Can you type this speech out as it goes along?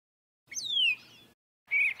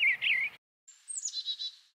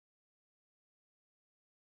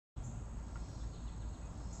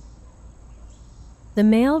The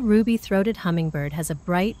male ruby-throated hummingbird has a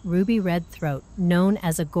bright ruby-red throat known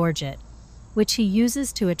as a gorget, which he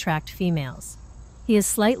uses to attract females. He is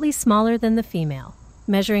slightly smaller than the female,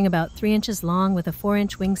 measuring about 3 inches long with a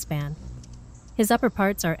 4-inch wingspan. His upper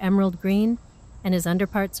parts are emerald green, and his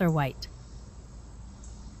underparts are white.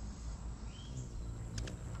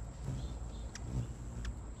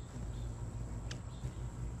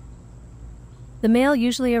 The male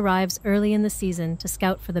usually arrives early in the season to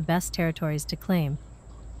scout for the best territories to claim.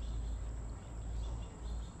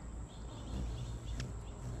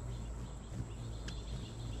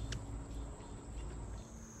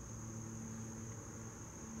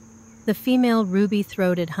 The female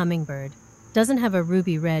ruby-throated hummingbird doesn't have a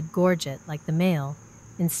ruby-red gorget like the male.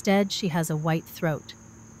 Instead, she has a white throat.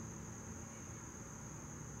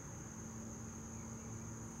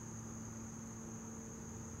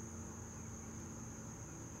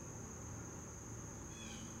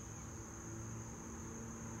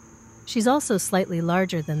 She's also slightly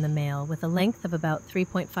larger than the male, with a length of about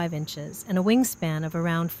 3.5 inches and a wingspan of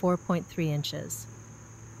around 4.3 inches.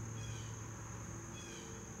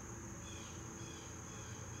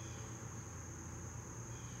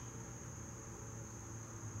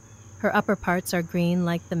 Her upper parts are green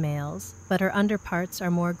like the male's, but her underparts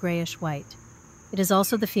are more grayish-white. It is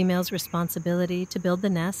also the female's responsibility to build the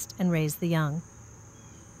nest and raise the young.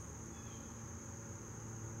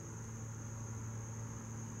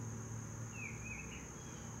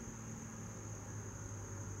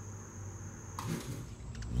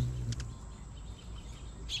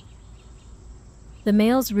 The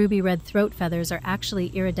male's ruby-red throat feathers are actually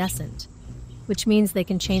iridescent, which means they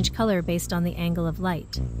can change color based on the angle of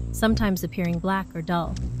light, sometimes appearing black or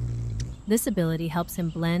dull. This ability helps him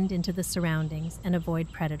blend into the surroundings and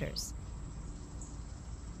avoid predators.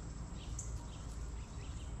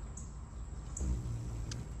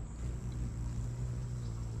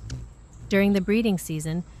 During the breeding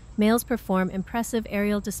season, males perform impressive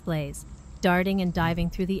aerial displays, darting and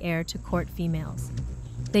diving through the air to court females.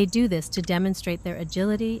 They do this to demonstrate their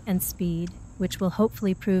agility and speed, which will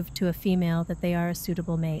hopefully prove to a female that they are a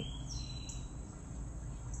suitable mate.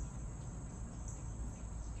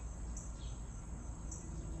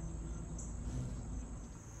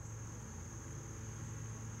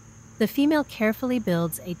 The female carefully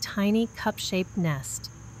builds a tiny cup-shaped nest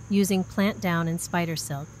using plant down and spider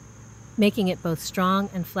silk, making it both strong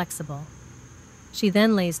and flexible. She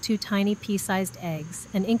then lays 2 tiny pea-sized eggs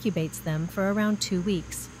and incubates them for around 2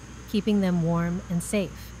 weeks, keeping them warm and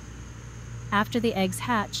safe. After the eggs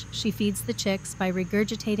hatch, she feeds the chicks by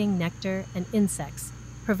regurgitating nectar and insects,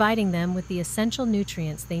 providing them with the essential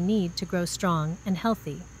nutrients they need to grow strong and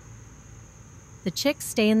healthy. The chicks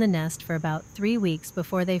stay in the nest for about 3 weeks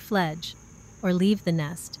before they fledge, or leave the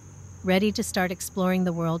nest, ready to start exploring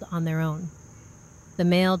the world on their own. The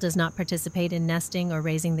male does not participate in nesting or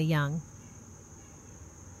raising the young.